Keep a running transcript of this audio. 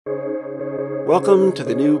Welcome to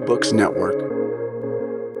the New Books Network.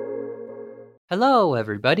 Hello,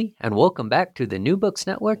 everybody, and welcome back to the New Books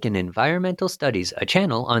Network in Environmental Studies, a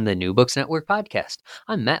channel on the New Books Network podcast.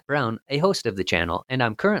 I'm Matt Brown, a host of the channel, and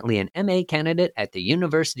I'm currently an MA candidate at the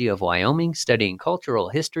University of Wyoming studying cultural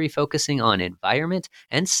history focusing on environment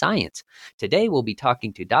and science. Today, we'll be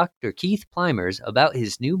talking to Dr. Keith Plimerz about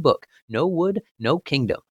his new book, No Wood, No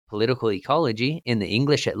Kingdom: Political Ecology in the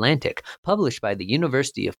English Atlantic, published by the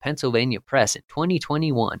University of Pennsylvania Press in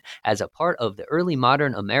 2021 as a part of the Early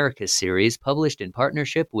Modern Americas series published in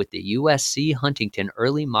partnership with the USC Huntington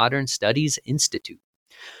Early Modern Studies Institute.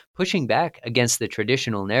 Pushing back against the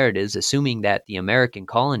traditional narratives assuming that the American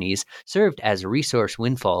colonies served as resource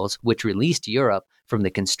windfalls which released Europe from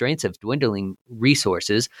the constraints of dwindling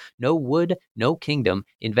resources, No Wood, No Kingdom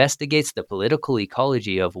investigates the political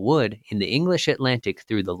ecology of wood in the English Atlantic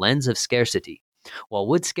through the lens of scarcity. While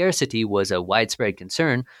wood scarcity was a widespread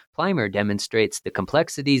concern, Plimer demonstrates the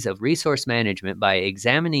complexities of resource management by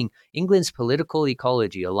examining England's political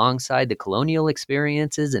ecology alongside the colonial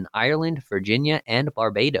experiences in Ireland, Virginia, and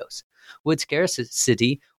Barbados. Wood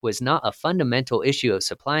scarcity was not a fundamental issue of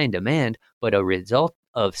supply and demand, but a result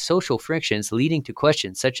of social frictions leading to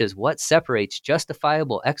questions such as what separates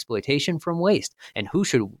justifiable exploitation from waste, and who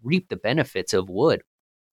should reap the benefits of wood.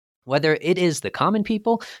 Whether it is the common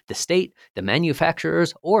people, the state, the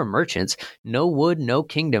manufacturers, or merchants, No Wood, No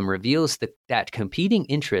Kingdom reveals that competing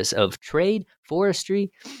interests of trade,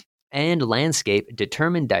 forestry, and landscape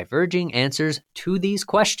determine diverging answers to these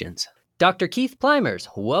questions. Dr. Keith Plimerz,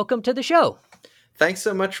 welcome to the show. Thanks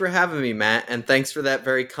so much for having me, Matt, and thanks for that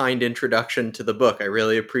very kind introduction to the book. I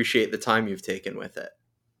really appreciate the time you've taken with it.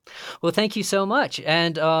 Well, thank you so much.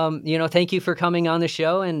 And, thank you for coming on the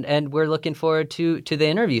show, and we're looking forward to the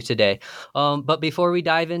interview today. But before we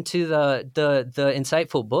dive into the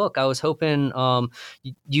insightful book, I was hoping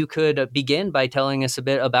you could begin by telling us a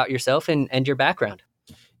bit about yourself and your background.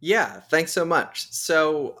 Yeah, thanks so much.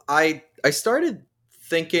 So I started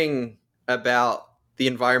thinking about the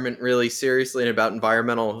environment really seriously and about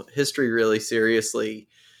environmental history really seriously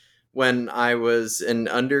when I was an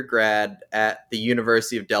undergrad at the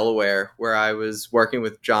University of Delaware, where I was working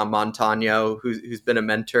with John Montagno, who's been a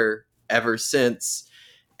mentor ever since.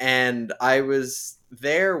 And I was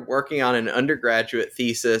there working on an undergraduate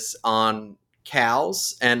thesis on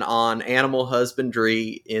cows and on animal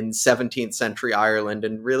husbandry in 17th century Ireland,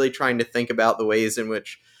 and really trying to think about the ways in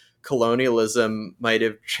which colonialism might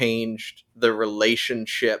have changed the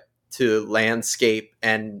relationship to landscape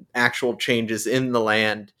and actual changes in the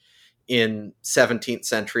land in 17th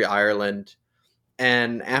century Ireland.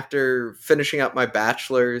 And after finishing up my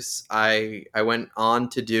bachelor's, I went on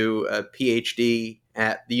to do a PhD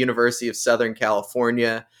at the University of Southern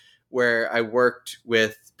California, where I worked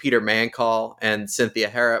with Peter Mancall and Cynthia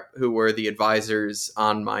Harrop, who were the advisors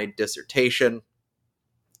on my dissertation.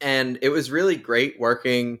 And it was really great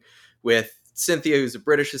working with Cynthia, who's a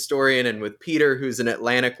British historian, and with Peter, who's an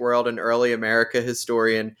Atlantic world and early America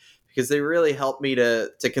historian, because they really helped me to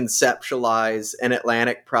conceptualize an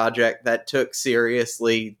Atlantic project that took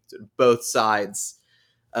seriously both sides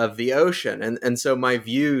of the ocean. And so my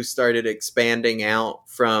view started expanding out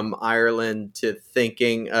from Ireland to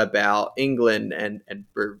thinking about England and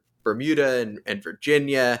Bermuda and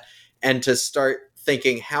Virginia, and to start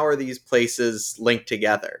thinking, how are these places linked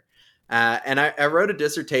together? And I wrote a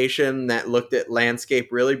dissertation that looked at landscape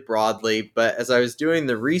really broadly, but as I was doing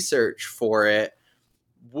the research for it,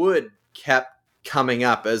 wood kept coming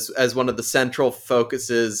up as one of the central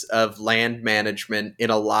focuses of land management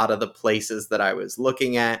in a lot of the places that I was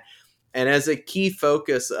looking at, and as a key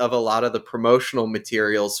focus of a lot of the promotional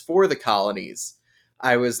materials for the colonies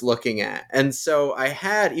I was looking at. And so I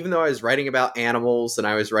had, even though I was writing about animals and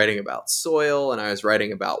I was writing about soil and I was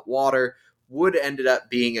writing about water, wood ended up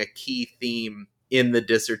being a key theme in the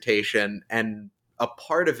dissertation, and a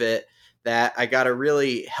part of it that I got a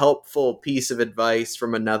really helpful piece of advice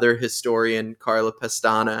from another historian, Carla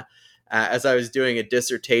Pestana, as I was doing a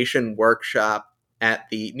dissertation workshop at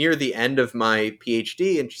near the end of my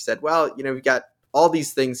PhD. And she said, well, we've got all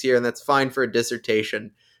these things here, and that's fine for a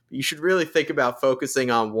dissertation, but you should really think about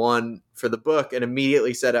focusing on one for the book. And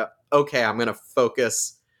immediately said, okay, I'm going to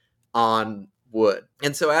focus on wood.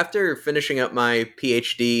 And so after finishing up my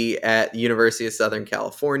PhD at the University of Southern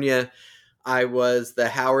California, I was the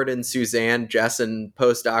Howard and Suzanne Jessen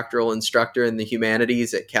postdoctoral instructor in the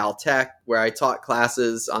humanities at Caltech, where I taught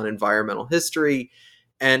classes on environmental history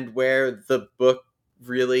and where the book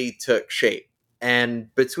really took shape.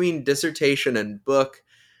 And between dissertation and book,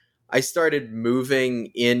 I started moving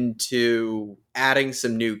into adding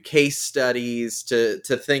some new case studies to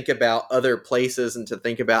think about other places and to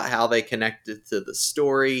think about how they connected to the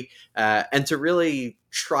story, and to really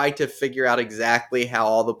try to figure out exactly how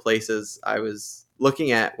all the places I was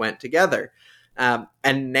looking at went together.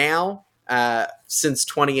 And now, since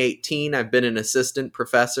 2018, I've been an assistant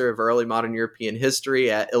professor of early modern European history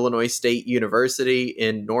at Illinois State University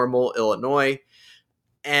in Normal, Illinois.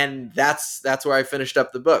 And that's where I finished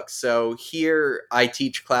up the book. So here I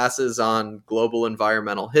teach classes on global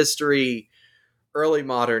environmental history, early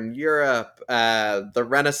modern Europe, the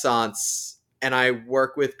Renaissance, and I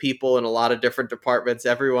work with people in a lot of different departments,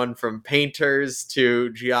 everyone from painters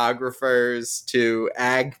to geographers to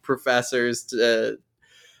ag professors to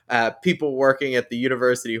people working at the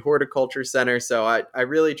University Horticulture Center. So I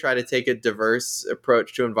really try to take a diverse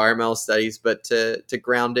approach to environmental studies, but to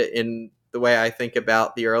ground it in the way I think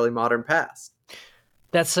about the early modern past.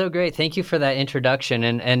 That's so great. Thank you for that introduction.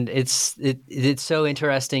 And it's so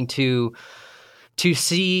interesting to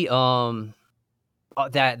see that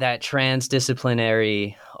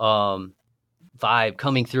transdisciplinary vibe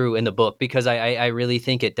coming through in the book, because I really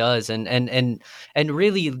think it does. And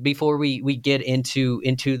really, before we get into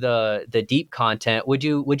the deep content, would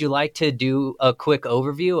you like to do a quick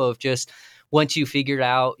overview of just, once you figured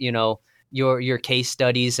out, your case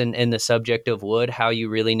studies and the subject of wood, how you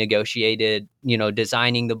really negotiated,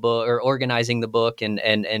 designing the book or organizing the book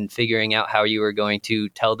and figuring out how you were going to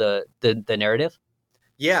tell the narrative?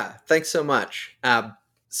 Yeah, thanks so much.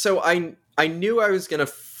 So I knew I was going to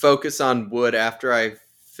focus on wood after I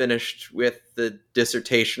finished with the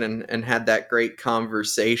dissertation and had that great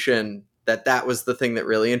conversation, that was the thing that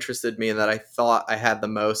really interested me and that I thought I had the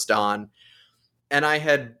most on. And I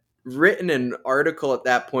had written an article at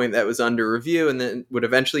that point that was under review and then would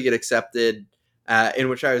eventually get accepted, in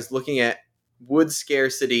which I was looking at wood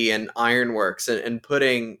scarcity and ironworks and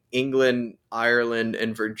putting England, Ireland,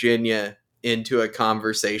 and Virginia into a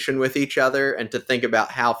conversation with each other, and to think about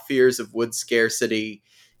how fears of wood scarcity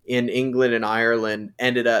in England and Ireland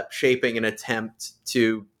ended up shaping an attempt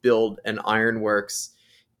to build an ironworks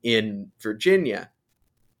in Virginia.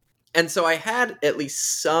 And so I had at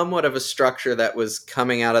least somewhat of a structure that was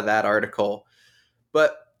coming out of that article,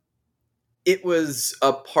 but it was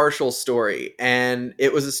a partial story. And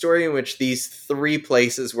it was a story in which these three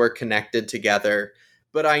places were connected together.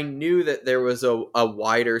 But I knew that there was a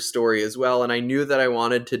wider story as well. And I knew that I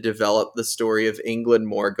wanted to develop the story of England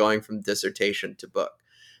more, going from dissertation to book.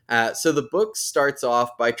 So the book starts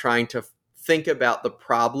off by trying to think about the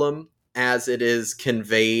problem as it is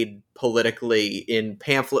conveyed politically in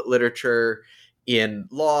pamphlet literature, in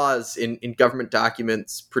laws, in government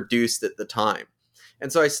documents produced at the time.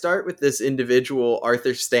 And so I start with this individual,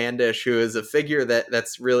 Arthur Standish, who is a figure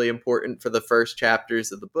that's really important for the first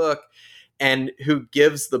chapters of the book, and who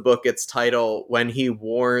gives the book its title when he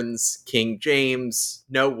warns King James,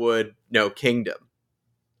 "No wood, no kingdom."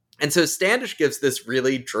 And so Standish gives this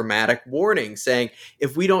really dramatic warning saying,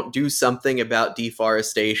 if we don't do something about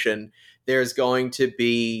deforestation, there's going to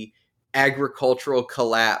be agricultural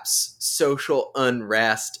collapse, social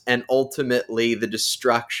unrest, and ultimately the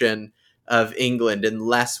destruction of England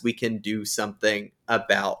unless we can do something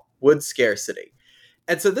about wood scarcity.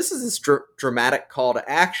 And so this is this dramatic call to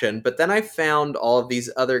action, but then I found all of these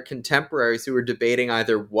other contemporaries who were debating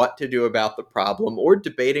either what to do about the problem or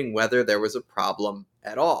debating whether there was a problem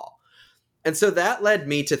at all. And so that led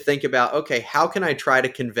me to think about, okay, how can I try to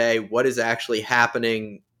convey what is actually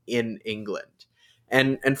happening in England?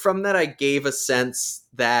 And from that, I gave a sense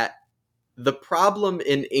that the problem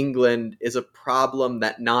in England is a problem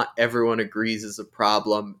that not everyone agrees is a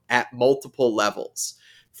problem at multiple levels,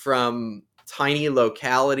 from tiny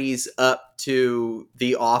localities up to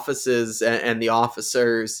the offices and the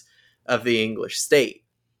officers of the English state.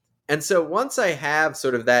 And so once I have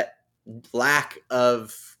sort of that lack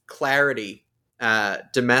of clarity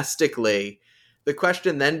domestically, the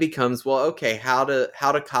question then becomes, well, okay, how do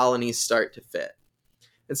colonies start to fit?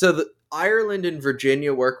 And so Ireland and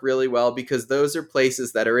Virginia work really well because those are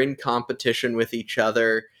places that are in competition with each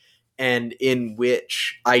other and in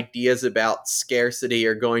which ideas about scarcity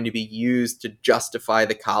are going to be used to justify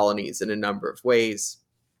the colonies in a number of ways.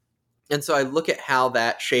 And so I look at how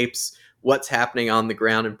that shapes what's happening on the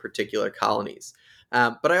ground in particular colonies.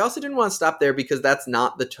 But I also didn't want to stop there because that's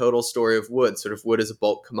not the total story of wood. Sort of wood is a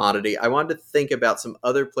bulk commodity. I wanted to think about some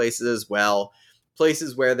other places as well,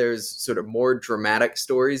 places where there's sort of more dramatic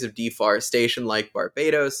stories of deforestation like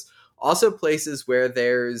Barbados, also places where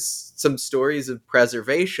there's some stories of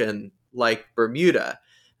preservation like Bermuda,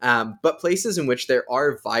 but places in which there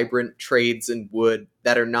are vibrant trades in wood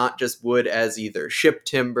that are not just wood as either ship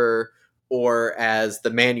timber or as the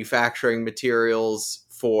manufacturing materials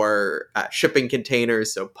for shipping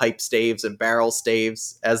containers, so pipe staves and barrel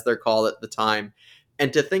staves, as they're called at the time,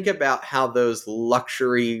 and to think about how those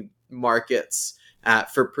luxury markets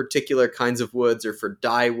for particular kinds of woods or for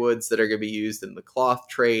dye woods that are going to be used in the cloth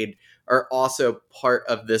trade are also part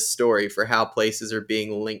of this story for how places are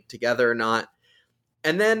being linked together or not.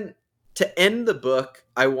 And then to end the book,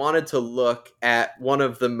 I wanted to look at one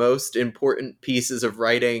of the most important pieces of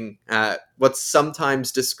writing, what's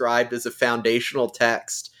sometimes described as a foundational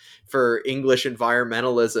text for English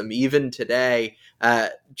environmentalism, even today,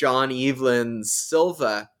 John Evelyn's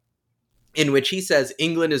Silva, in which he says,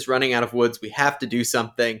 England is running out of woods, we have to do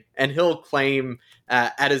something. And he'll claim,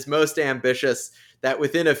 at his most ambitious, that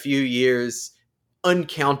within a few years,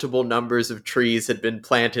 uncountable numbers of trees had been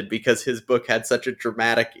planted because his book had such a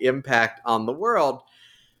dramatic impact on the world.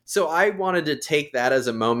 So I wanted to take that as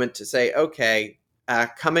a moment to say, okay,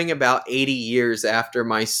 coming about 80 years after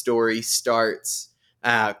my story starts,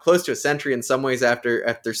 close to a century in some ways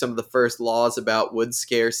after some of the first laws about wood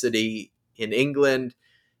scarcity in England,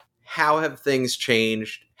 how have things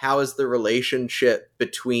changed? How has the relationship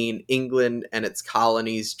between England and its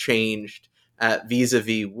colonies changed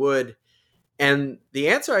vis-a-vis wood? And the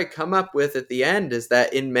answer I come up with at the end is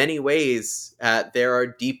that in many ways, there are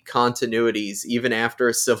deep continuities, even after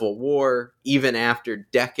a civil war, even after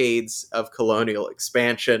decades of colonial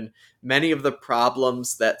expansion. Many of the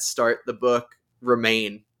problems that start the book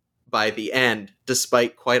remain by the end,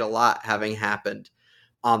 despite quite a lot having happened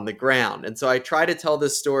on the ground. And so I try to tell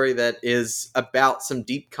this story that is about some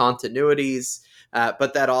deep continuities,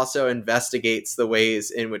 but that also investigates the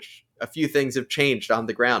ways in which a few things have changed on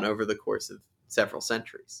the ground over the course of several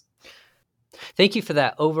centuries. Thank you for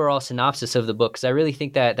that overall synopsis of the book, because I really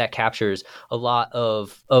think that that captures a lot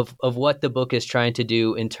of what the book is trying to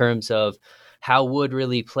do in terms of how wood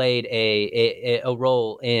really played a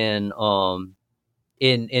role in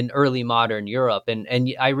early modern Europe.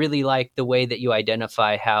 And I really like the way that you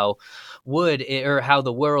identify how wood, or how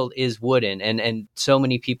the world is wooden, and so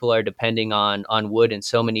many people are depending on wood in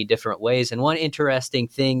so many different ways. And one interesting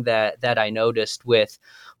thing that I noticed with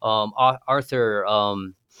Arthur,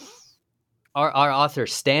 our author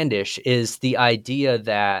Standish, is the idea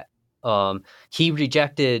that he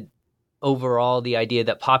rejected overall the idea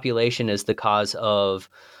that population is the cause of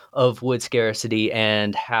wood scarcity,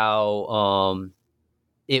 and how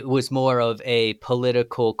it was more of a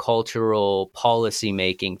political, cultural,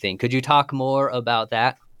 policy-making thing. Could you talk more about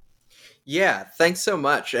that? Yeah, thanks so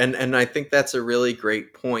much. And I think that's a really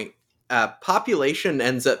great point. Population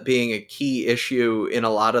ends up being a key issue in a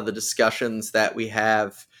lot of the discussions that we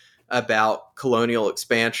have about colonial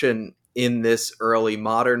expansion in this early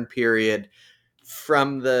modern period.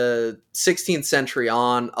 From the 16th century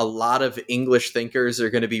on, a lot of English thinkers are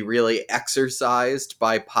going to be really exercised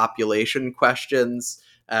by population questions,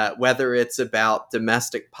 whether it's about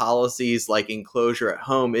domestic policies like enclosure at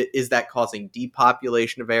home. Is that causing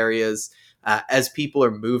depopulation of areas? As people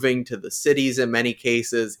are moving to the cities in many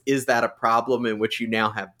cases, is that a problem in which you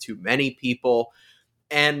now have too many people?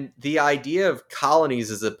 And the idea of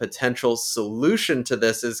colonies as a potential solution to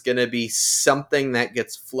this is going to be something that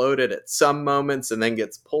gets floated at some moments and then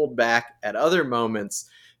gets pulled back at other moments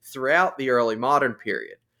throughout the early modern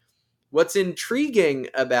period. What's intriguing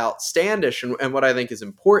about Standish, and what I think is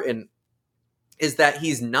important, is that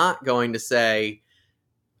he's not going to say,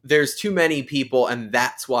 there's too many people and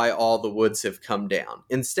that's why all the woods have come down.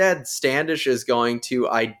 Instead, Standish is going to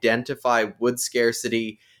identify wood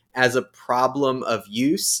scarcity as a problem of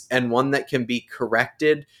use, and one that can be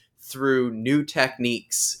corrected through new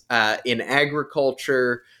techniques in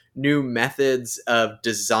agriculture, new methods of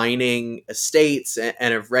designing estates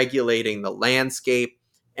and of regulating the landscape,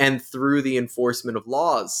 and through the enforcement of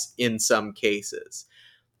laws in some cases.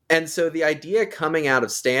 And so the idea coming out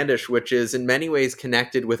of Standish, which is in many ways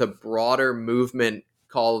connected with a broader movement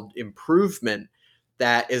called improvement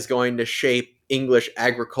that is going to shape English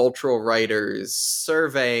agricultural writers,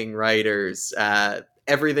 surveying writers,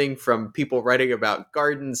 everything from people writing about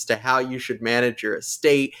gardens to how you should manage your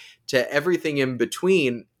estate to everything in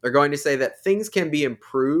between, are going to say that things can be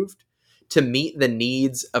improved to meet the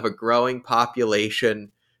needs of a growing population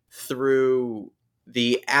through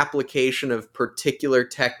the application of particular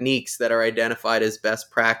techniques that are identified as best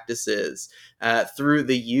practices, through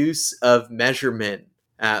the use of measurement,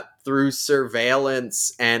 through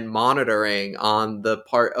surveillance and monitoring on the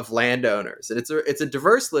part of landowners. And it's a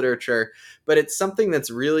diverse literature, but it's something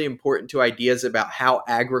that's really important to ideas about how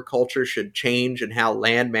agriculture should change and how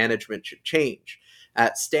land management should change.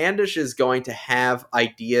 Standish is going to have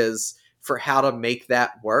ideas for how to make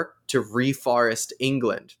that work to reforest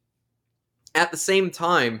England. At the same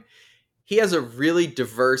time, he has a really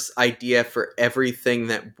diverse idea for everything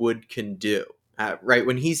that wood can do. Right?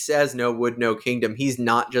 When he says no wood, no kingdom, he's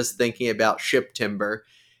not just thinking about ship timber.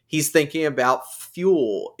 He's thinking about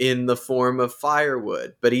fuel in the form of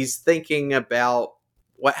firewood, but he's thinking about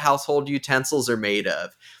what household utensils are made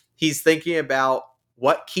of. He's thinking about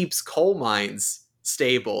what keeps coal mines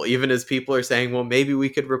stable, even as people are saying, well, maybe we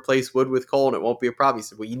could replace wood with coal and it won't be a problem. He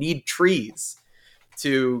said, well, you need trees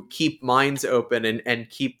to keep mines open and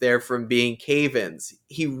keep there from being cave-ins.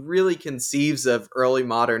 He really conceives of early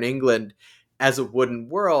modern England as a wooden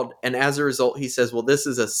world, and as a result, he says, well, this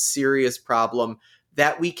is a serious problem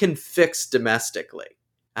that we can fix domestically.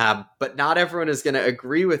 But not everyone is going to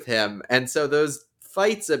agree with him, and so those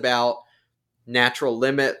fights about natural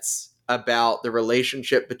limits, about the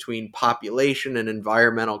relationship between population and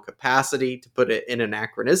environmental capacity, to put it in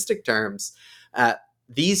anachronistic terms,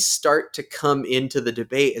 these start to come into the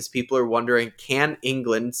debate as people are wondering, can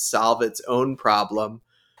England solve its own problem,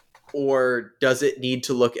 or does it need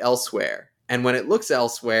to look elsewhere? And when it looks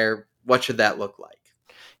elsewhere, what should that look like?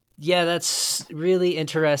 Yeah, that's really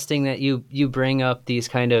interesting that you bring up these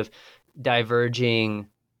kind of diverging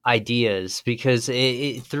ideas, because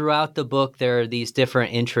throughout the book there are these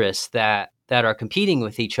different interests that are competing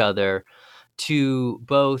with each other to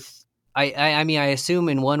both. I mean, I assume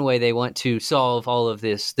in one way they want to solve all of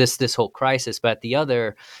this whole crisis, but the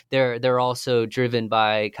other, they're also driven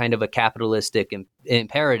by kind of a capitalistic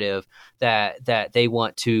imperative that they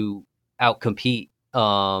want to outcompete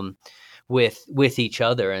with each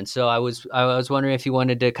other. And so I was wondering if you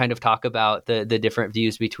wanted to kind of talk about the different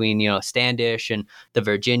views between Standish and the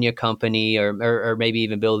Virginia Company, or maybe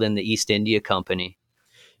even build in the East India Company.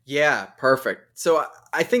 Yeah, perfect. So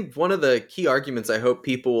I think one of the key arguments I hope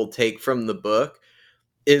people will take from the book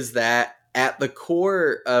is that at the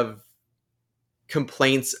core of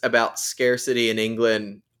complaints about scarcity in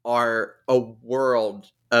England are a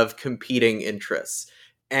world of competing interests.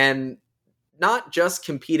 And not just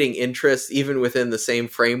competing interests, even within the same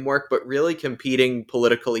framework, but really competing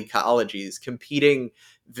political ecologies, competing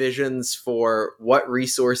visions for what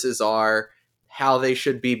resources are, how they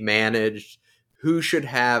should be managed, who should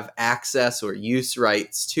have access or use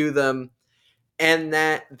rights to them. And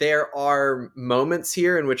that there are moments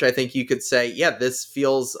here in which I think you could say, yeah, this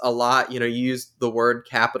feels a lot, you use the word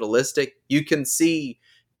capitalistic. You can see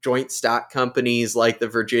joint stock companies like the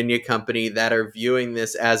Virginia Company that are viewing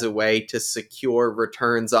this as a way to secure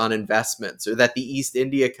returns on investments, or that the East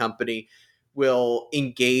India Company will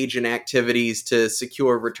engage in activities to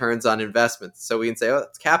secure returns on investments. So we can say, oh,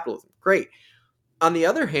 that's capitalism. Great. On the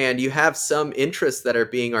other hand, you have some interests that are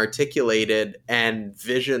being articulated and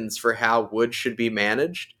visions for how wood should be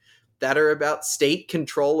managed that are about state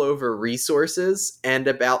control over resources and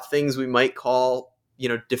about things we might call,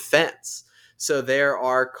 defense. So there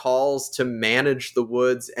are calls to manage the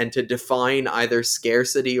woods and to define either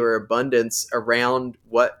scarcity or abundance around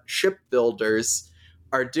what shipbuilders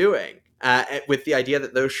are doing, with the idea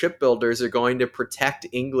that those shipbuilders are going to protect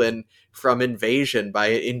England from invasion by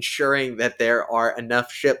ensuring that there are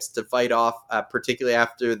enough ships to fight off, particularly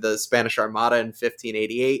after the Spanish Armada in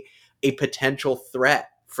 1588, a potential threat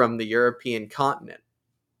from the European continent.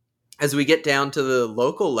 As we get down to the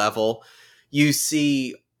local level, you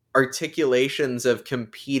see articulations of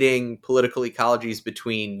competing political ecologies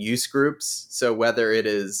between use groups. So whether it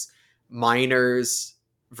is miners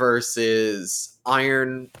versus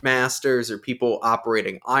iron masters, or people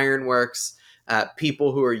operating ironworks,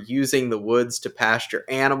 people who are using the woods to pasture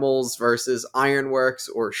animals versus ironworks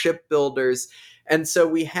or shipbuilders. And so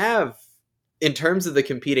we have, in terms of the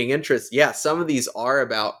competing interests, some of these are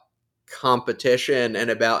about competition and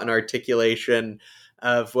about an articulation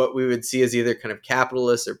of what we would see as either kind of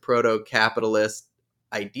capitalist or proto-capitalist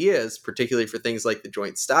ideas, particularly for things like the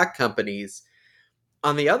joint stock companies.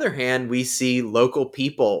 On the other hand, we see local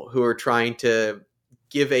people who are trying to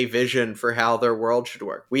give a vision for how their world should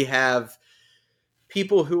work. We have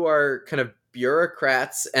people who are kind of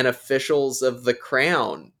bureaucrats and officials of the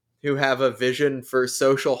crown who have a vision for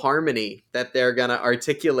social harmony that they're going to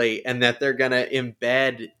articulate and that they're going to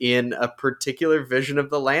embed in a particular vision of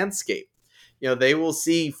the landscape. They will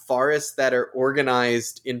see forests that are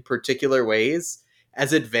organized in particular ways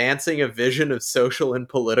as advancing a vision of social and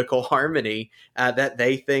political harmony that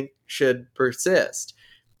they think should persist.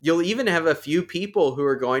 You'll even have a few people who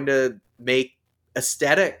are going to make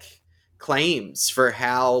aesthetic claims for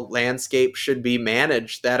how landscape should be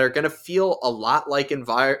managed that are going to feel a lot like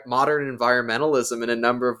modern environmentalism in a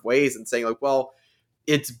number of ways, and saying, like, well,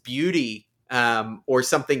 it's beauty or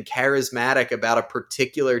something charismatic about a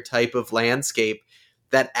particular type of landscape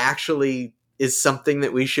that actually is something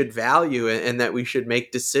that we should value and that we should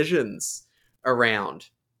make decisions around.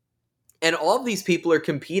 And all of these people are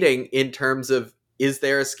competing in terms of, is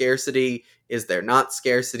there a scarcity? Is there not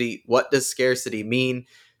scarcity? What does scarcity mean?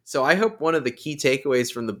 So I hope one of the key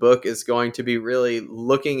takeaways from the book is going to be really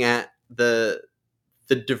looking at the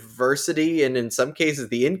diversity and in some cases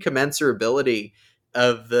the incommensurability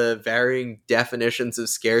of the varying definitions of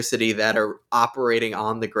scarcity that are operating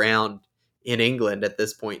on the ground in England at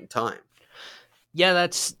this point in time. Yeah,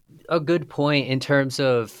 that's a good point in terms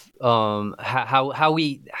of how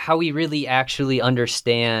we really actually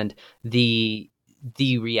understand the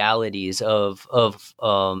realities of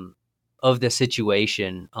the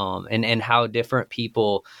situation, and how different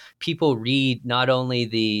people read not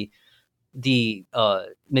only the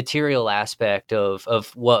material aspect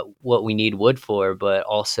of what we need wood for, but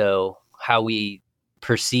also how we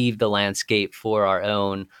perceive the landscape for our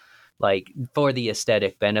own, like for the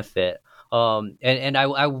aesthetic benefit. And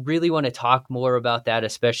I really want to talk more about that,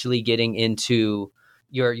 especially getting into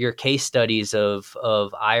your case studies of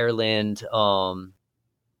Ireland,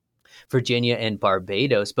 Virginia, and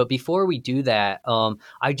Barbados. But before we do that,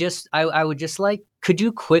 I would just like, could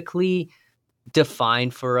you quickly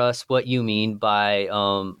define for us what you mean by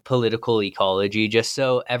political ecology, just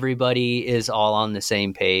so everybody is all on the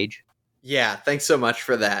same page? Yeah, thanks so much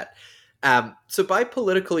for that. So by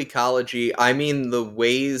political ecology, I mean the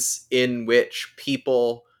ways in which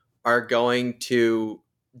people are going to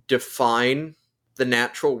define the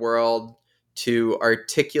natural world, to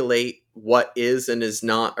articulate what is and is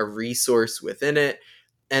not a resource within it,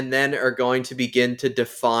 and then are going to begin to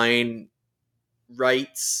define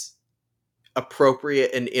rights,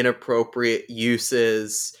 appropriate and inappropriate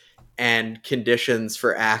uses, and conditions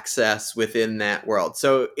for access within that world.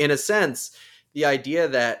 So in a sense, the idea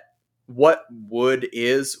that what wood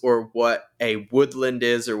is, or what a woodland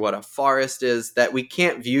is, or what a forest is, that we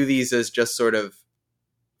can't view these as just sort of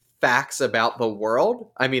facts about the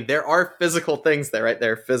world. I mean, there are physical things there, right?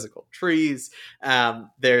 There are physical trees.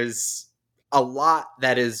 There's a lot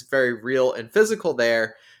that is very real and physical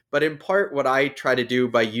there. But in part, what I try to do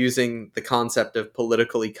by using the concept of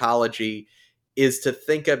political ecology is to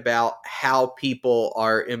think about how people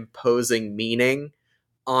are imposing meaning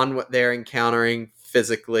on what they're encountering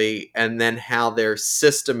physically, and then how they're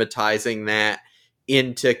systematizing that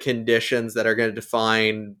into conditions that are going to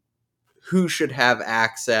define who should have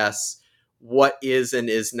access, what is and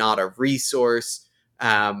is not a resource,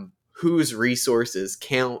 whose resources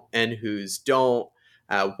count and whose don't,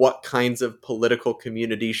 what kinds of political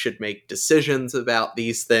communities should make decisions about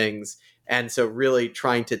these things. And so really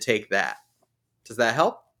trying to take that. Does that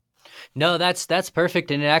help? No, that's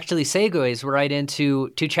perfect, and it actually segues right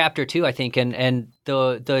into chapter 2, I think, and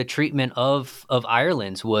the treatment of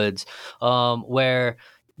Ireland's woods, where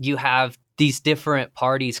you have these different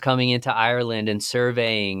parties coming into Ireland and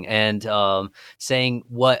surveying and saying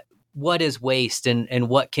what is waste and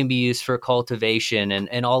what can be used for cultivation,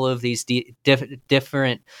 and all of these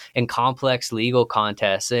different and complex legal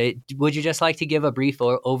contests. Would you just like to give a brief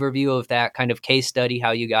overview of that kind of case study,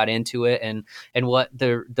 how you got into it, and what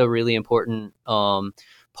the really important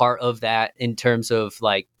part of that in terms of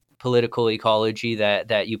like political ecology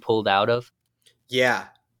that you pulled out of? Yeah.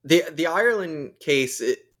 The Ireland case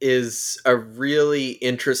is a really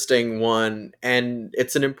interesting one, and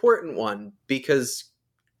it's an important one because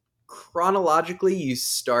chronologically you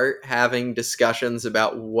start having discussions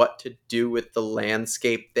about what to do with the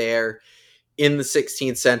landscape there in the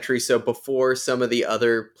 16th century. So before some of the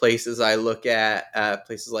other places I look at,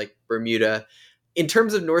 places like Bermuda. In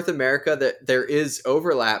terms of North America, that there is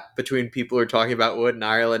overlap between people who are talking about wood in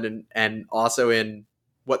Ireland and also in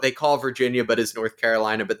what they call Virginia, but is North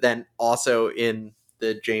Carolina, but then also in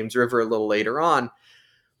the James River a little later on.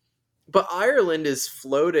 But Ireland is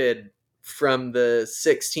floated from the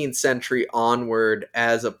 16th century onward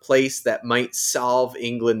as a place that might solve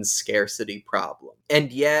England's scarcity problem.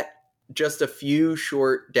 And yet, just a few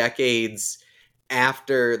short decades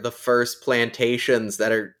after the first plantations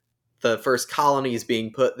that are the first colonies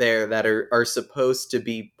being put there that are supposed to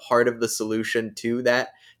be part of the solution to that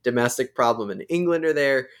domestic problem in England are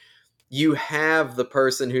there, you have the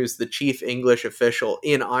person who's the chief English official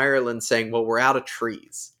in Ireland saying, well, we're out of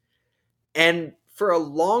trees. And for a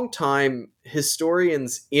long time,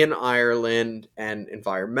 historians in Ireland and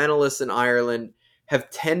environmentalists in Ireland have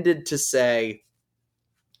tended to say,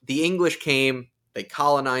 the English came, they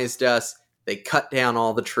colonized us, they cut down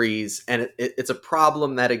all the trees, and it's a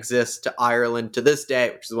problem that exists to Ireland to this day,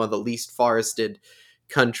 which is one of the least forested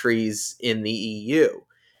countries in the EU.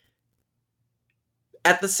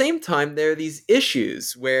 at the same time, there are these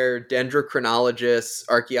issues where dendrochronologists,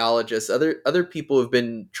 archaeologists, other people who've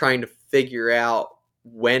been trying to figure out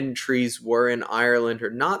when trees were in Ireland or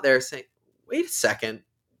not, they're saying, wait a second,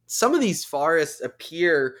 some of these forests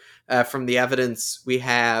appear from the evidence we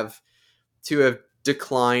have to have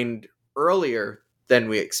declined earlier than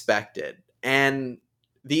we expected. And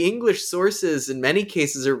the English sources in many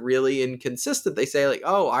cases are really inconsistent. They say, like,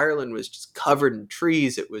 oh, Ireland was just covered in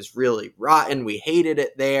trees. It was really rotten. We hated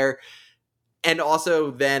it there. And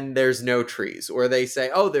also then there's no trees. Or they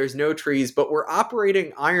say, oh, there's no trees, but we're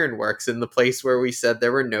operating ironworks in the place where we said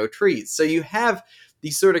there were no trees. So you have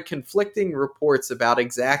these sort of conflicting reports about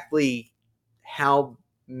exactly how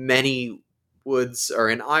many woods are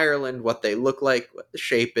in Ireland, what they look like, what the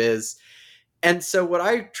shape is. And so what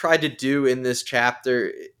I tried to do in this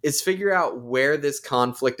chapter is figure out where this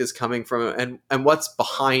conflict is coming from and what's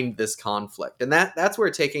behind this conflict. And that's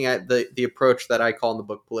where taking the approach that I call in the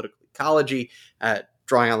book political ecology,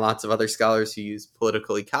 drawing on lots of other scholars who use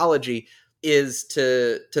political ecology, is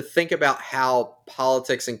to think about how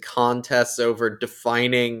politics and contests over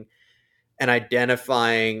defining and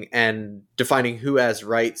identifying and defining who has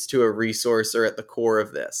rights to a resource are at the core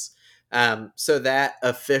of this. So that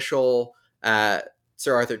official,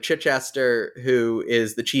 Sir Arthur Chichester, who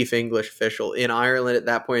is the chief English official in Ireland at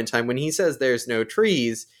that point in time, when he says there's no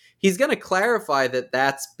trees, he's going to clarify that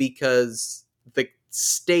that's because the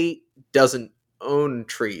state doesn't own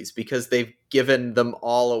trees, because they've given them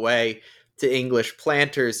all away to English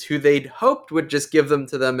planters who they'd hoped would just give them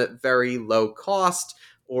to them at very low cost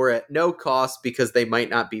or at no cost because they might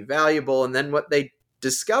not be valuable. And then what they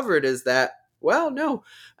discovered is that, well, no,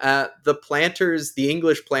 the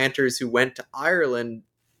English planters who went to Ireland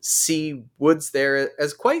see woods there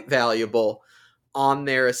as quite valuable on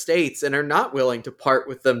their estates and are not willing to part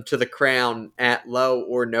with them to the crown at low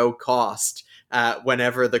or no cost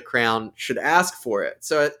whenever the crown should ask for it.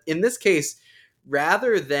 So in this case,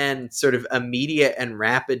 rather than sort of immediate and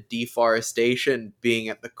rapid deforestation being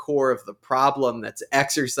at the core of the problem that's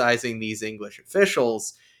exercising these English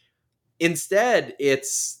officials, instead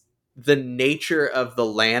it's the nature of the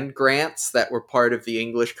land grants that were part of the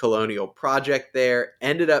English colonial project there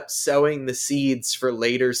ended up sowing the seeds for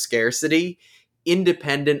later scarcity,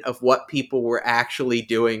 independent of what people were actually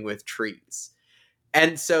doing with trees.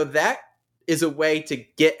 And so that is a way to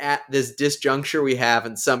get at this disjuncture we have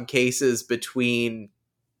in some cases between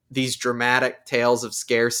these dramatic tales of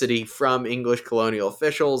scarcity from English colonial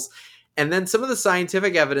officials and then some of the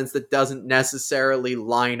scientific evidence that doesn't necessarily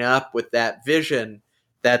line up with that vision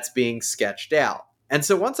that's being sketched out. And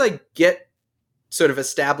so once I get sort of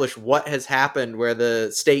established what has happened where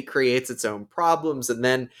the state creates its own problems and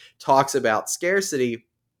then talks about scarcity,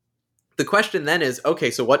 the question then is,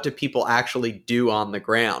 okay, so what do people actually do on the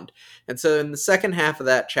ground? And so in the second half of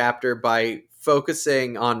that chapter, by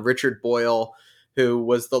focusing on Richard Boyle, who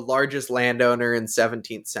was the largest landowner in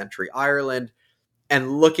 17th century Ireland,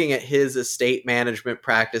 and looking at his estate management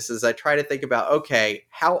practices, I try to think about, okay,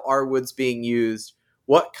 how are woods being used?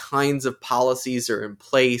 What kinds of policies are in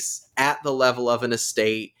place at the level of an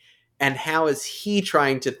estate? And how is he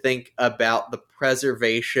trying to think about the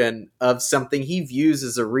preservation of something he views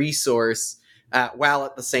as a resource while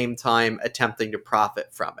at the same time attempting to profit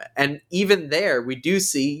from it? And even there, we do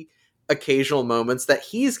see occasional moments that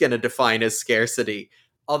he's going to define as scarcity.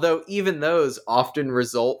 Although even those often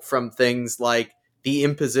result from things like the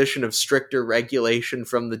imposition of stricter regulation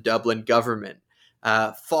from the Dublin government,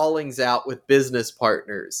 fallings out with business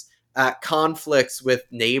partners, conflicts with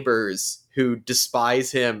neighbors who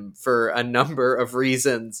despise him for a number of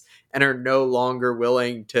reasons and are no longer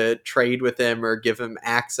willing to trade with him or give him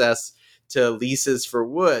access to leases for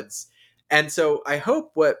woods. And so I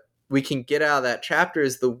hope what we can get out of that chapter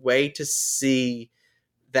is the way to see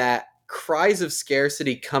that cries of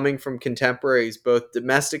scarcity coming from contemporaries, both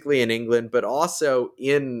domestically in England, but also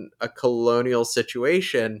in a colonial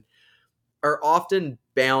situation, are often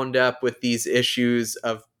bound up with these issues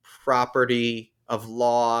of property, of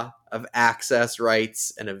law, of access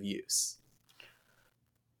rights, and of use.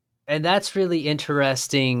 And that's really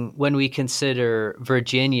interesting when we consider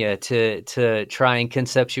Virginia to try and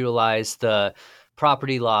conceptualize the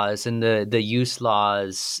property laws and the use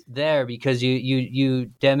laws there, because you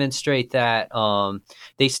demonstrate that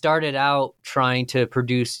they started out trying to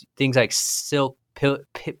produce things like silk,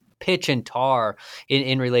 pitch and tar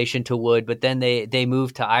in relation to wood, but then they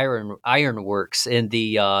moved to ironworks in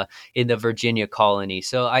the Virginia colony.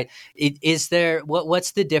 So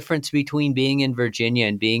what's the difference between being in Virginia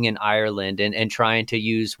and being in Ireland and trying to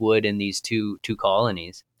use wood in these two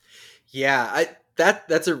colonies? Yeah,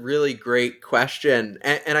 that's a really great question,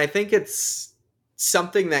 and I think it's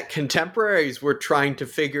something that contemporaries were trying to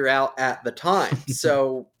figure out at the time.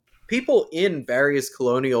 So people in various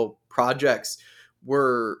colonial projects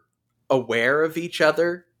were aware of each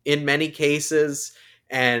other in many cases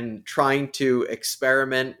and trying to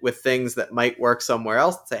experiment with things that might work somewhere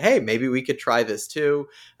else. Say, hey, maybe we could try this too.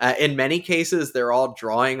 In many cases, they're all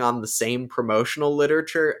drawing on the same promotional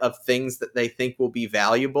literature of things that they think will be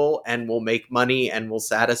valuable and will make money and will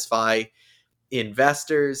satisfy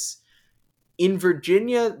investors. In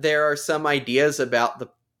Virginia, there are some ideas about the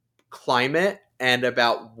climate and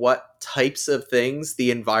about what types of things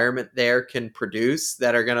the environment there can produce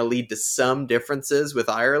that are going to lead to some differences with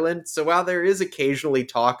Ireland. So while there is occasionally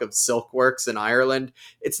talk of silkworks in Ireland,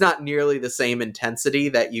 it's not nearly the same intensity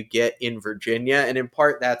that you get in Virginia. And in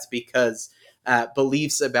part, that's because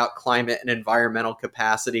beliefs about climate and environmental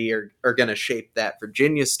capacity are going to shape that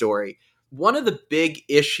Virginia story. One of the big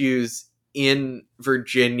issues in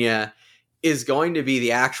Virginia is going to be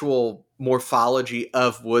the actual morphology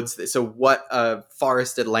of woods. So what a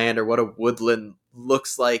forested land or what a woodland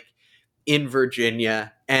looks like in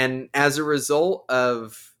Virginia. And as a result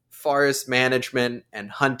of forest management and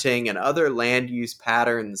hunting and other land use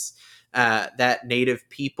patterns that native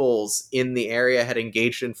peoples in the area had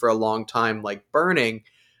engaged in for a long time, like burning,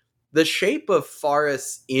 the shape of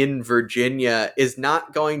forests in Virginia is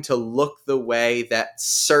not going to look the way that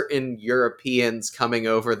certain Europeans coming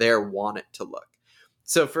over there want it to look.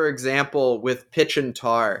 So, for example, with pitch and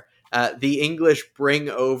tar, the English bring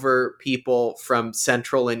over people from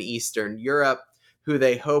Central and Eastern Europe who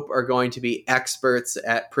they hope are going to be experts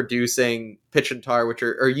at producing pitch and tar, which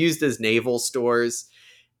are used as naval stores,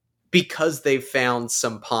 because they've found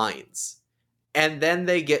some pines. And then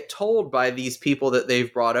they get told by these people that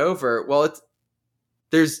they've brought over, well,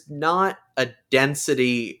 there's not a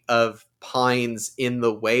density of pines in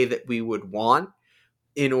the way that we would want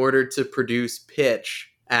in order to produce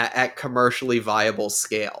pitch at commercially viable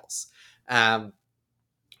scales.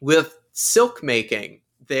 With silk making,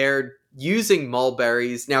 they're using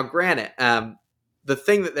mulberries. Now, granted, the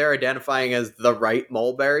thing that they're identifying as the right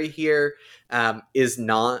mulberry here is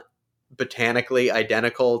not botanically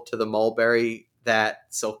identical to the mulberry that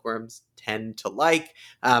silkworms tend to like,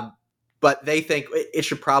 but they think it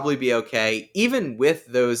should probably be okay. Even with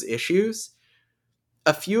those issues,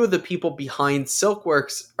 a few of the people behind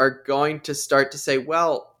Silkworks are going to start to say,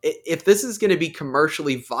 well, if this is going to be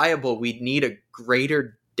commercially viable, we'd need a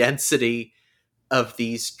greater density of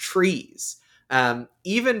these trees.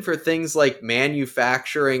 Even for things like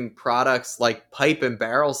manufacturing products like pipe and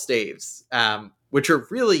barrel staves, which are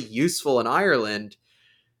really useful in Ireland,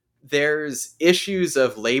 there's issues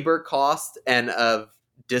of labor cost and of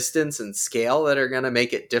distance and scale that are going to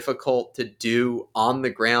make it difficult to do on the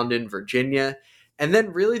ground in Virginia. And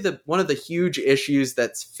then really one of the huge issues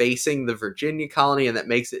that's facing the Virginia colony and that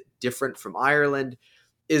makes it different from Ireland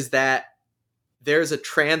is that there's a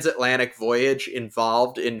transatlantic voyage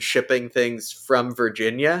involved in shipping things from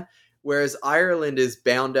Virginia, whereas Ireland is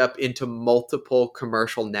bound up into multiple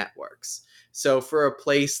commercial networks. So for a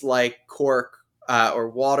place like Cork or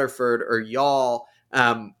Waterford or Youghal,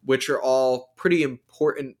 which are all pretty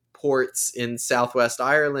important ports in Southwest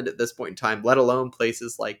Ireland at this point in time, let alone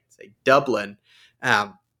places like, say, Dublin,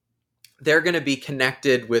 they're going to be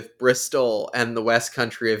connected with Bristol and the West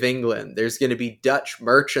Country of England. There's going to be Dutch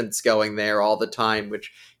merchants going there all the time,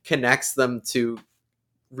 which connects them to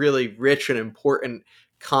really rich and important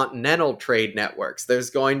continental trade networks.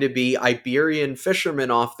 There's going to be Iberian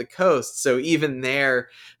fishermen off the coast. So even there,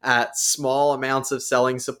 small amounts of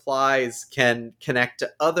selling supplies can connect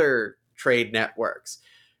to other trade networks.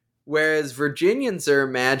 Whereas Virginians are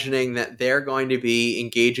imagining that they're going to be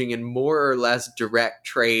engaging in more or less direct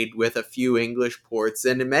trade with a few English ports,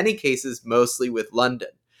 and in many cases, mostly with London.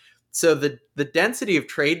 So the density of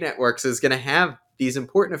trade networks is going to have these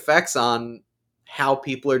important effects on how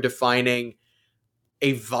people are defining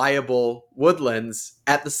a viable woodlands.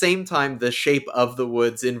 At the same time, the shape of the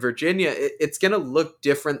woods in Virginia, it's going to look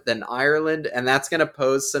different than Ireland, and that's going to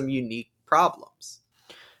pose some unique problems.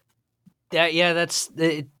 That's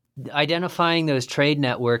identifying those trade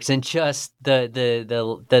networks and just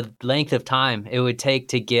the length of time it would take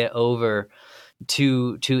to get over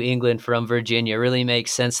to England from Virginia really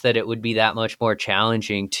makes sense that it would be that much more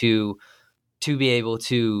challenging to be able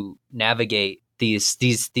to navigate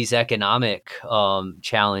these economic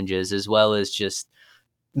challenges, as well as just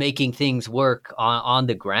making things work on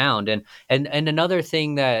the ground. And another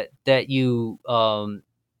thing that you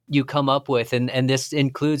come up with, and this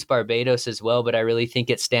includes Barbados as well, but I really think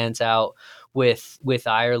it stands out with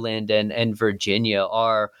Ireland and Virginia,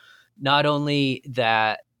 are not only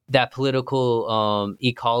that that political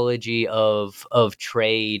ecology of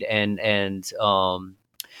trade and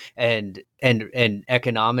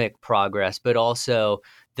economic progress, but also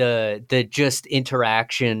the just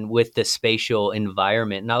interaction with the spatial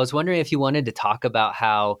environment. And I was wondering if you wanted to talk about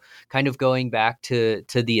how, kind of going back to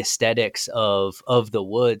the aesthetics of the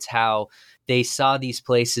woods, how they saw these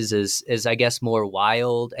places as I guess more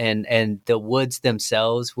wild, and the woods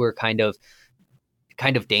themselves were kind of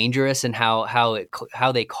dangerous, and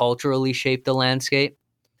how they culturally shaped the landscape.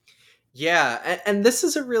 Yeah, and this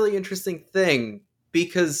is a really interesting thing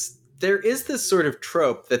because there is this sort of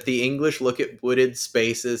trope that the English look at wooded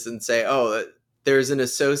spaces and say, oh, there's an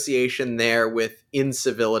association there with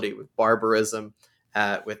incivility, with barbarism,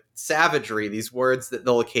 with savagery, these words that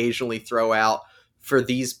they'll occasionally throw out for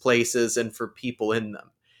these places and for people in them.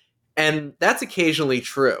 And that's occasionally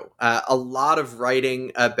true. A lot of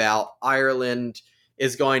writing about Ireland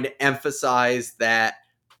is going to emphasize that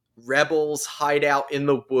rebels hide out in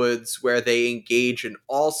the woods where they engage in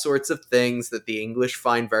all sorts of things that the English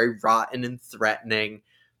find very rotten and threatening,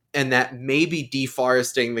 and that maybe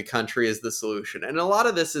deforesting the country is the solution. And a lot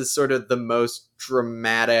of this is sort of the most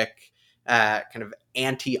dramatic kind of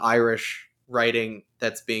anti-Irish writing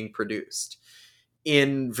that's being produced.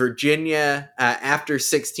 In Virginia, after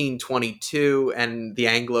 1622 and the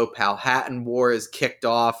Anglo-Powhatan War is kicked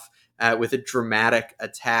off with a dramatic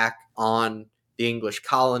attack on the English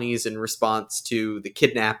colonies in response to the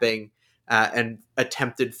kidnapping and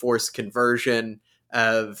attempted forced conversion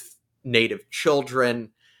of native children,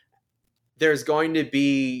 there's going to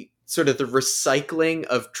be sort of the recycling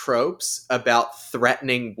of tropes about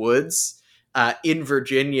threatening woods in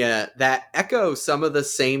Virginia that echo some of the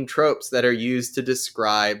same tropes that are used to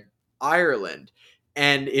describe Ireland.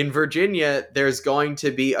 And in Virginia, there's going to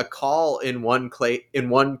be a call in one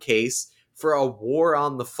case for a war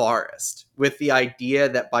on the forest, with the idea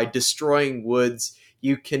that by destroying woods,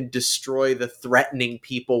 you can destroy the threatening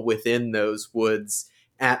people within those woods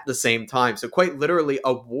at the same time. So quite literally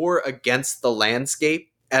a war against the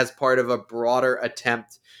landscape as part of a broader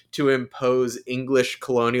attempt to impose English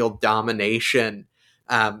colonial domination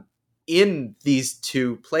in these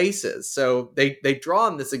two places. So they draw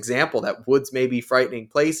on this example that woods may be frightening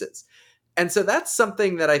places. And so that's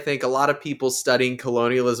something that I think a lot of people studying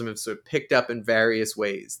colonialism have sort of picked up in various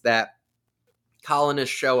ways, that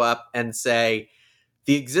colonists show up and say,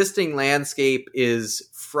 the existing landscape is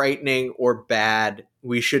frightening or bad.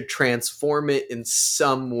 We should transform it in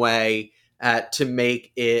some way to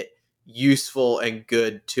make it useful and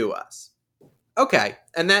good to us. Okay,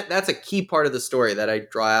 and that's a key part of the story that I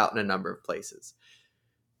draw out in a number of places.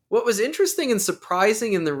 What was interesting and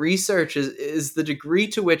surprising in the research is the degree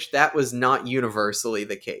to which that was not universally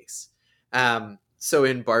the case. So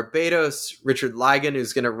in Barbados, Richard Lygon,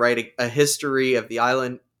 who's going to write a history of the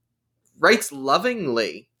island, writes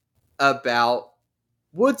lovingly about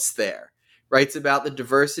woods there, writes about the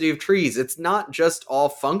diversity of trees. It's not just all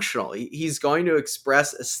functional. He's going to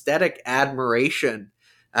express aesthetic admiration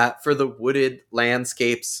for the wooded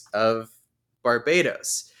landscapes of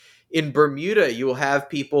Barbados. In Bermuda, you will have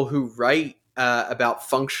people who write about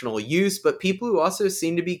functional use, but people who also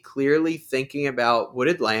seem to be clearly thinking about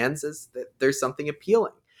wooded lands as that there's something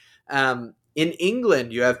appealing. In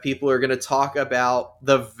England, you have people who are going to talk about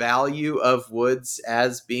the value of woods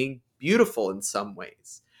as being beautiful in some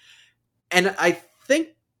ways. And I think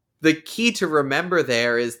the key to remember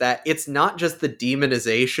there is that it's not just the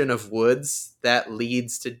demonization of woods that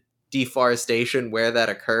leads to deforestation where that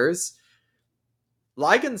occurs.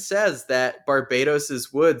 Lygon says that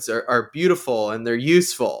Barbados's woods are beautiful and they're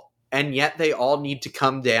useful, and yet they all need to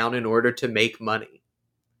come down in order to make money.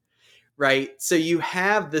 Right? So you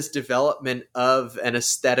have this development of an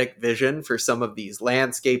aesthetic vision for some of these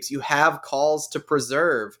landscapes. You have calls to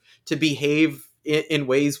preserve, to behave in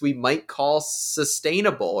ways we might call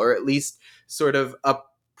sustainable, or at least sort of a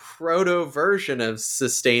proto version of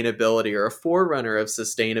sustainability or a forerunner of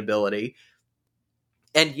sustainability.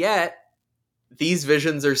 And yet, these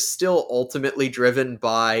visions are still ultimately driven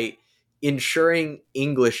by ensuring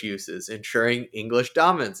English uses, ensuring English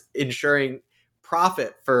dominance, ensuring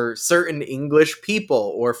profit for certain English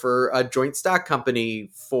people or for a joint stock company,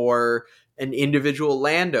 for an individual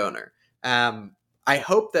landowner. I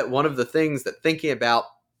hope that one of the things that thinking about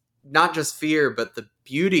not just fear, but the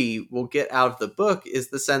beauty we'll get out of the book is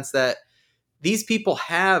the sense that these people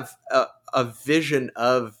have a vision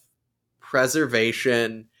of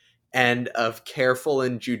preservation and of careful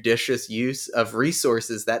and judicious use of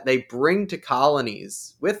resources that they bring to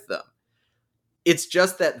colonies with them. It's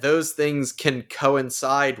just that those things can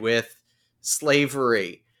coincide with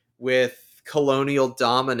slavery, with colonial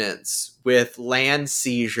dominance, with land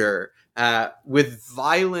seizure, with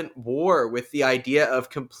violent war, with the idea of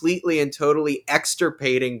completely and totally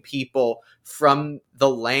extirpating people from the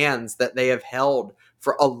lands that they have held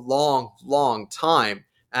for a long, long time.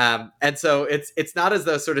 And so it's not as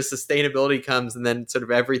though sort of sustainability comes and then sort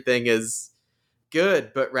of everything is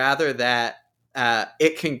good, but rather that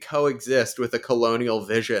it can coexist with a colonial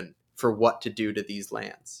vision for what to do to these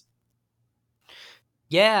lands.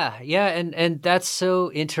 Yeah, and that's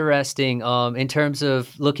so interesting in terms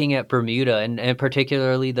of looking at Bermuda and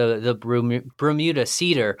particularly the Bermuda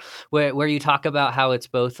cedar, where you talk about how it's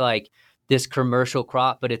both like this commercial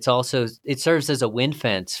crop, but it serves as a wind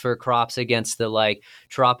fence for crops against the like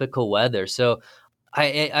tropical weather. So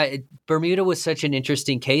Bermuda was such an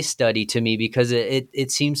interesting case study to me because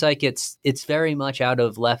it seems like it's very much out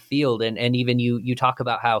of left field, and even you talk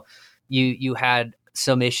about how you had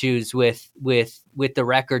some issues with the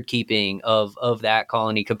record keeping of that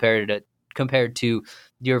colony compared to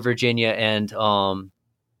your Virginia and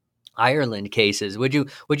Ireland cases. Would you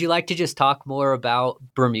like to just talk more about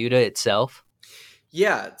Bermuda itself?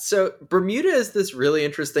 Yeah, so Bermuda is this really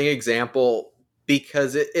interesting example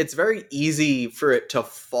because it's very easy for it to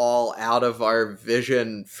fall out of our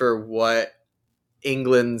vision for what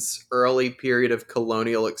England's early period of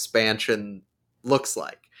colonial expansion looks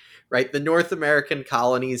like. Right, the North American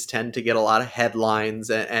colonies tend to get a lot of headlines,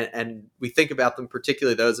 and we think about them,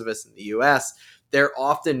 particularly those of us in the U.S., they're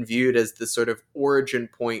often viewed as the sort of origin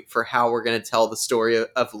point for how we're going to tell the story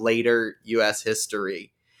of later U.S.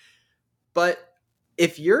 history. But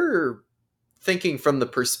if you're thinking from the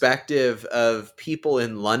perspective of people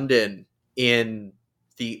in London in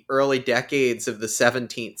the early decades of the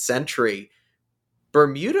 17th century,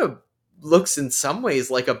 Bermuda looks in some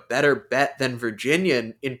ways like a better bet than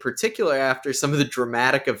Virginia, in particular after some of the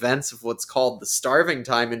dramatic events of what's called the starving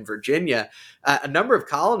time in Virginia. A number of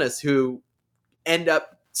colonists who end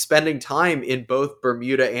up spending time in both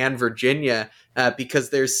Bermuda and Virginia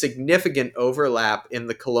because there's significant overlap in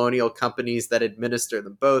the colonial companies that administer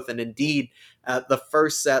them both. And indeed, the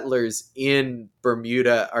first settlers in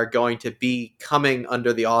Bermuda are going to be coming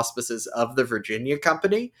under the auspices of the Virginia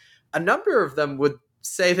Company. A number of them would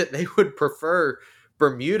say that they would prefer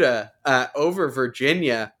Bermuda over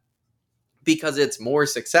Virginia because it's more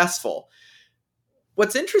successful.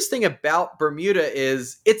 What's interesting about Bermuda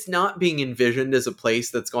is it's not being envisioned as a place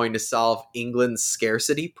that's going to solve England's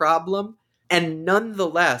scarcity problem. And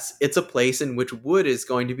nonetheless, it's a place in which wood is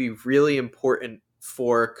going to be really important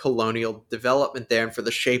for colonial development there and for the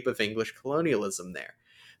shape of English colonialism there.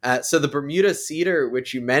 So the Bermuda cedar,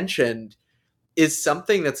 which you mentioned, is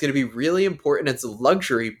something that's going to be really important as a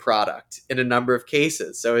luxury product in a number of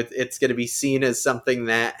cases. So it's going to be seen as something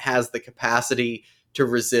that has the capacity to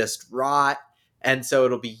resist rot. And so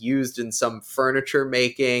it'll be used in some furniture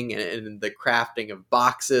making and in the crafting of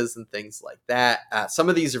boxes and things like that. Some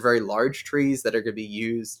of these are very large trees that are going to be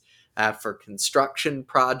used for construction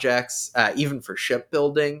projects, even for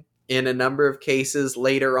shipbuilding in a number of cases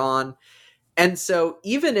later on. And so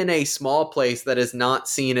even in a small place that is not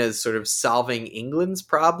seen as sort of solving England's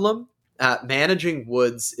problem, managing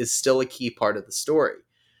woods is still a key part of the story.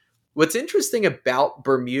 What's interesting about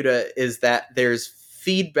Bermuda is that there's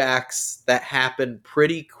feedbacks that happen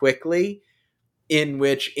pretty quickly in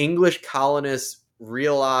which English colonists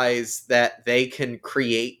realize that they can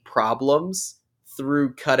create problems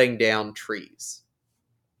through cutting down trees.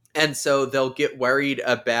 And so they'll get worried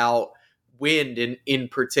about wind in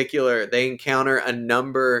particular. They encounter a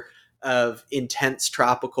number of intense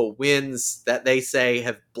tropical winds that they say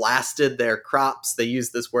have blasted their crops. They use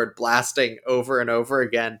this word blasting over and over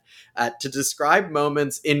again to describe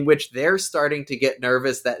moments in which they're starting to get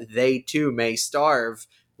nervous that they too may starve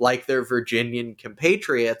like their Virginian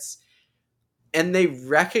compatriots. And they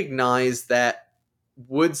recognize that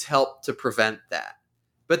woods help to prevent that.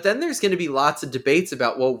 But then there's going to be lots of debates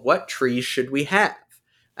about, well, what trees should we have?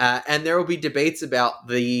 And there will be debates about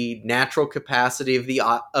the natural capacity of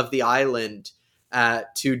the island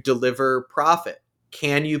to deliver profit.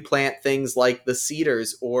 Can you plant things like the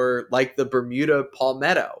cedars or like the Bermuda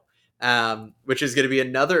palmetto, which is going to be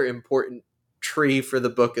another important tree for the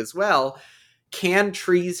book as well? Can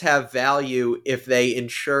trees have value if they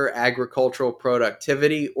ensure agricultural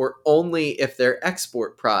productivity or only if they're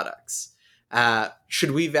export products?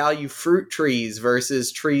 Should we value fruit trees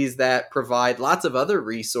versus trees that provide lots of other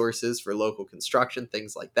resources for local construction,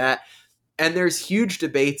 things like that? And there's huge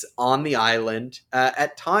debates on the island,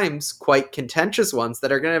 at times quite contentious ones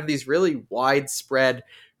that are going to have these really widespread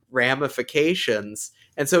ramifications.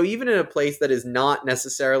 And so even in a place that is not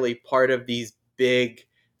necessarily part of these big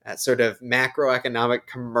sort of macroeconomic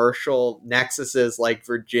commercial nexuses like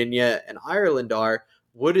Virginia and Ireland are,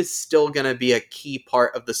 wood is still going to be a key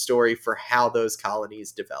part of the story for how those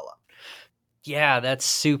colonies develop. Yeah, that's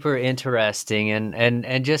super interesting.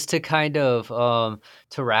 And just to kind of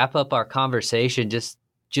to wrap up our conversation, just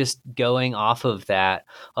going off of that,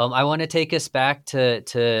 I want to take us back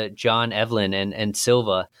to John Evelyn and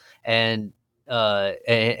Silva, and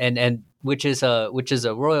which is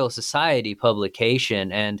a Royal Society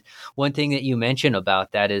publication. And one thing that you mentioned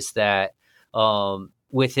about that is that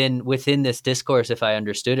within this discourse, if I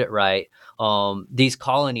understood it right, these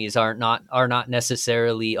colonies are not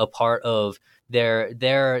necessarily a part of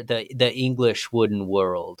the English wooden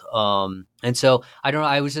world. And so I don't know,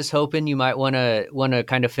 I was just hoping you might want to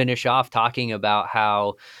kind of finish off talking about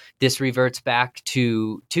how this reverts back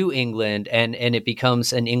to England, and it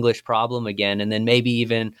becomes an English problem again, and then maybe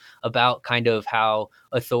even about kind of how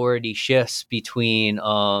authority shifts between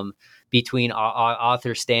Arthur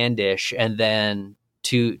Standish and then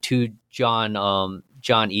to John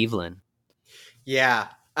Evelyn. Yeah.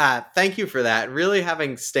 Thank you for that. Really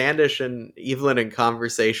having Standish and Evelyn in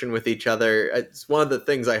conversation with each other, it's one of the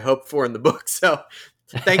things I hope for in the book. So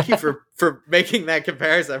thank you for making that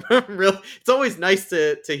comparison. Really, it's always nice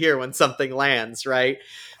to hear when something lands, right?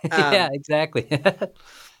 Yeah, exactly.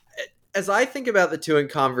 As I think about the two in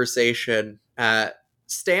conversation,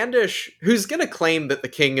 Standish, who's going to claim that the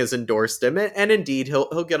king has endorsed him, and indeed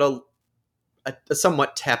he'll get a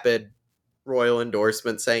somewhat tepid royal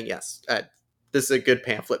endorsement saying, yes, this is a good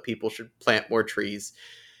pamphlet. People should plant more trees.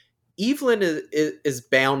 Evelyn is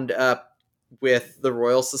bound up with the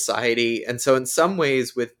Royal Society, and so in some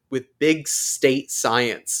ways with big state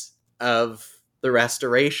science of the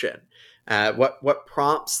Restoration. What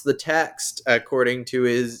prompts the text, according to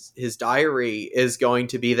his diary, is going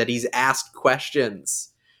to be that he's asked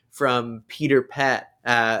questions from Peter Pett,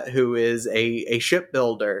 who is a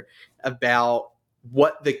shipbuilder, about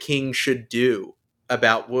what the king should do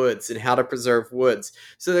about woods and how to preserve woods.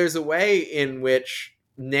 So there's a way in which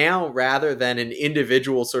now, rather than an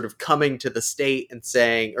individual sort of coming to the state and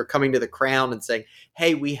saying, or coming to the crown and saying,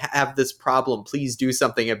 hey, we have this problem, please do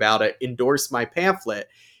something about it, endorse my pamphlet.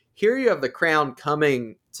 Here you have the crown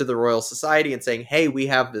coming to the Royal Society and saying, hey, we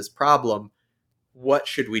have this problem. What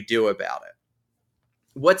should we do about it?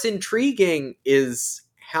 What's intriguing is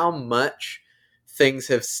how much things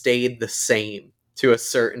have stayed the same to a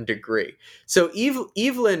certain degree. So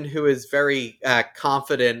Evelyn, who is very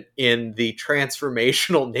confident in the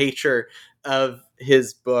transformational nature of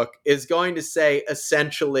his book, is going to say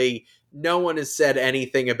essentially, no one has said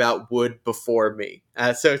anything about wood before me.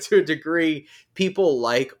 So to a degree, people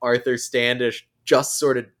like Arthur Standish just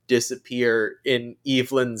sort of disappear in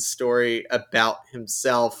Evelyn's story about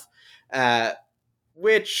himself,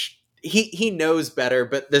 which he knows better,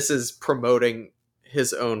 but this is promoting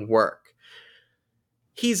his own work.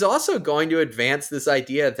 He's also going to advance this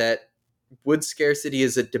idea that wood scarcity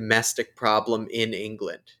is a domestic problem in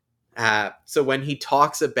England. So when he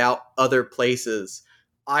talks about other places,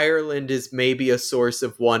 Ireland is maybe a source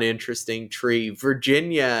of one interesting tree.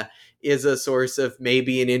 Virginia is a source of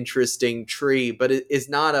maybe an interesting tree, but it is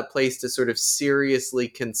not a place to sort of seriously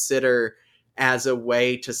consider as a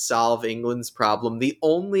way to solve England's problem. The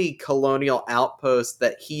only colonial outpost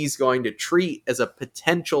that he's going to treat as a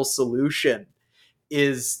potential solution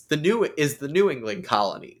is the New England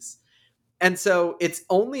colonies. And so it's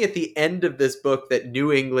only at the end of this book that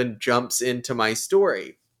New England jumps into my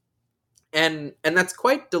story. And that's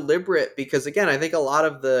quite deliberate because, again, I think a lot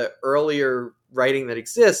of the earlier writing that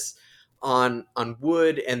exists on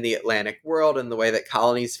wood and the Atlantic world and the way that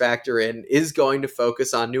colonies factor in is going to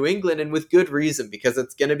focus on New England, and with good reason, because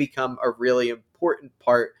it's going to become a really important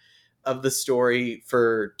part of the story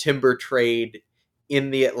for timber trade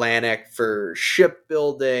in the Atlantic, for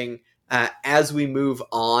shipbuilding, as we move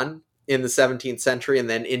on in the 17th century and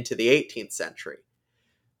then into the 18th century.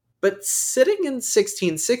 But sitting in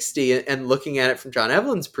 1660 and looking at it from John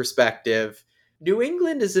Evelyn's perspective, New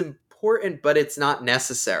England is important, but it's not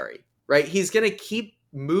necessary, right? He's going to keep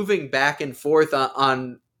moving back and forth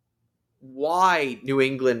on why New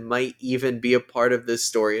England might even be a part of this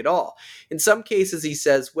story at all. In some cases, he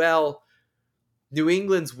says, well, New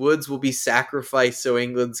England's woods will be sacrificed so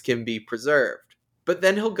England's can be preserved. But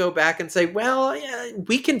then he'll go back and say, well, yeah,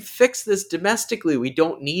 we can fix this domestically. We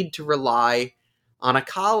don't need to rely on a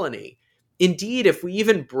colony. Indeed, if we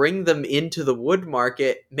even bring them into the wood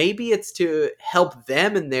market, maybe it's to help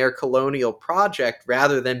them in their colonial project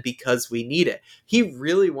rather than because we need it. He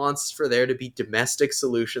really wants for there to be domestic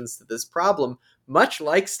solutions to this problem, much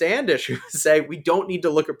like Standish, who say we don't need to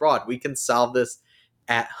look abroad. We can solve this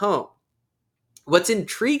at home. what's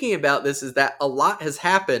intriguing about this is that a lot has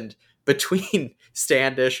happened between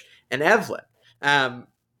Standish and Evelyn.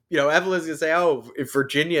 Evelyn's going to say, oh,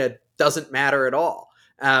 Virginia doesn't matter at all.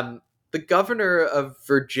 The governor of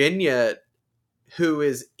Virginia, who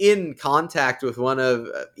is in contact with one of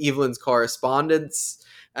Evelyn's correspondents,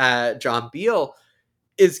 John Beale,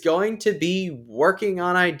 is going to be working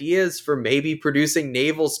on ideas for maybe producing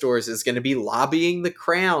naval stores, is going to be lobbying the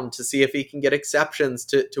crown to see if he can get exceptions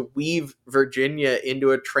to weave Virginia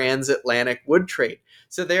into a transatlantic wood trade.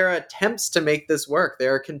 So there are attempts to make this work.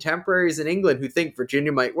 There are contemporaries in England who think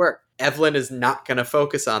Virginia might work. Evelyn is not going to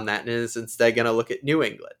focus on that and is instead going to look at New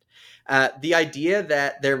England. The idea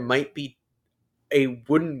that there might be a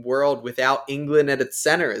wooden world without England at its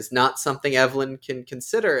center is not something Evelyn can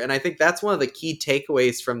consider. And I think that's one of the key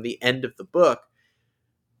takeaways from the end of the book.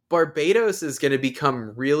 Barbados is going to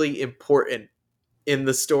become really important in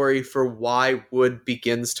the story for why wood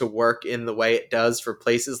begins to work in the way it does for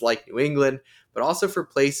places like New England, but also for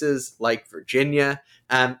places like Virginia,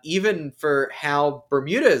 even for how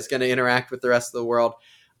Bermuda is going to interact with the rest of the world.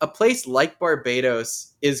 A place like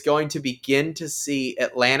Barbados is going to begin to see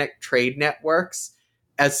Atlantic trade networks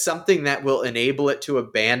as something that will enable it to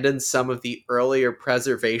abandon some of the earlier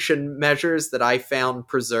preservation measures that I found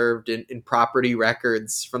preserved in property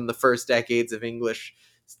records from the first decades of English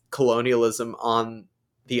colonialism on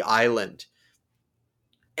the island.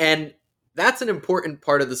 And that's an important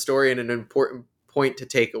part of the story and an important point to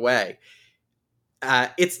take away.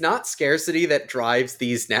 It's not scarcity that drives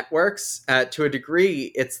these networks. To a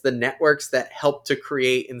degree, it's the networks that help to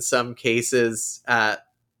create, in some cases,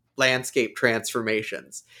 landscape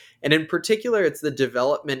transformations. And in particular, it's the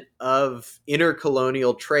development of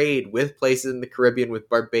intercolonial trade with places in the Caribbean, with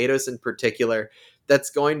Barbados in particular,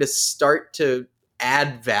 that's going to start to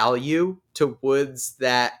add value to woods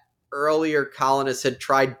that earlier colonists had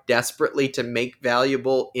tried desperately to make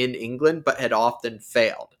valuable in England, but had often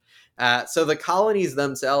failed. So the colonies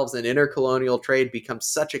themselves and intercolonial trade become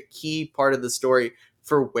such a key part of the story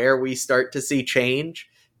for where we start to see change.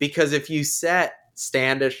 Because if you set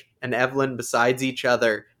Standish and Evelyn besides each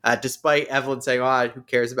other, despite Evelyn saying, oh, who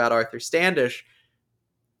cares about Arthur Standish,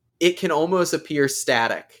 it can almost appear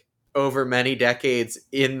static over many decades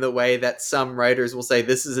in the way that some writers will say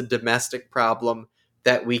this is a domestic problem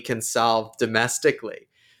that we can solve domestically.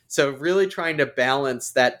 So really trying to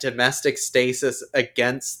balance that domestic stasis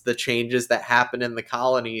against the changes that happen in the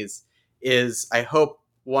colonies is, I hope,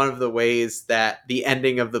 one of the ways that the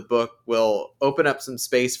ending of the book will open up some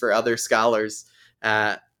space for other scholars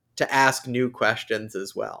to ask new questions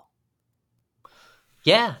as well.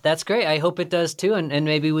 Yeah, that's great. I hope it does too, and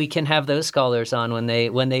maybe we can have those scholars on when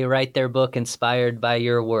they write their book inspired by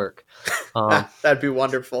your work. That'd be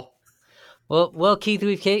wonderful. Well, Keith,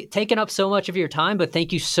 we've taken up so much of your time, but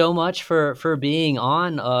thank you so much for being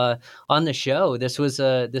on the show. This was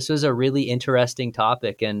a really interesting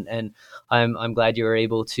topic, and I'm glad you were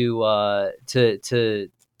able to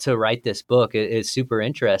write this book. It's super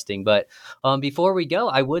interesting. But before we go,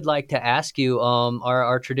 I would like to ask you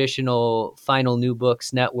our traditional final New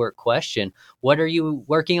Books Network question. What are you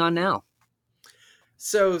working on now?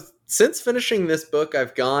 So since finishing this book,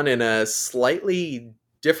 I've gone in a slightly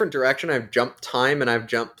different direction. I've jumped time and I've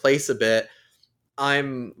jumped place a bit.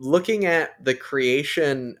 I'm looking at the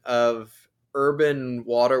creation of urban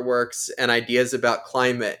waterworks and ideas about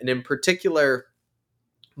climate. And in particular,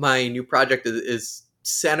 my new project is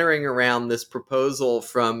centering around this proposal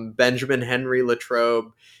from Benjamin Henry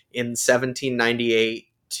Latrobe in 1798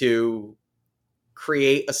 to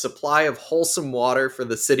create a supply of wholesome water for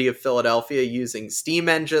the city of Philadelphia using steam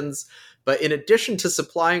engines. But in addition to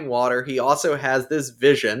supplying water, he also has this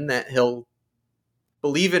vision that he'll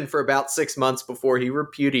believe in for about 6 months before he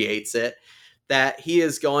repudiates it, that he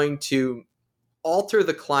is going to alter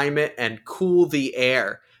the climate and cool the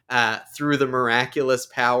air through the miraculous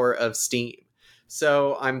power of steam.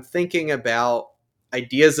 So I'm thinking about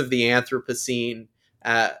ideas of the Anthropocene,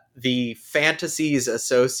 the fantasies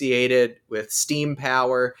associated with steam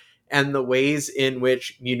power, and the ways in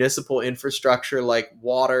which municipal infrastructure like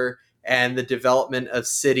water and the development of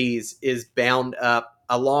cities is bound up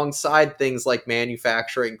alongside things like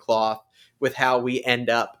manufacturing cloth with how we end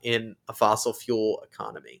up in a fossil fuel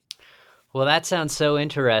economy. Well, that sounds so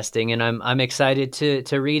interesting, and I'm excited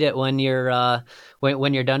to read it when you're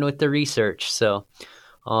when you're done with the research. So,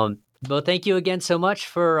 well, thank you again so much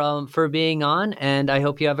for being on, and I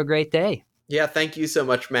hope you have a great day. Yeah, thank you so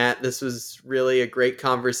much, Matt. This was really a great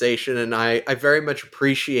conversation, and I very much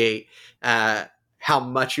appreciate how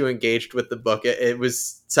much you engaged with the book. It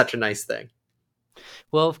was such a nice thing.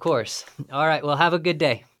 Well, of course. All right. Well, have a good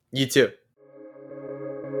day. You too.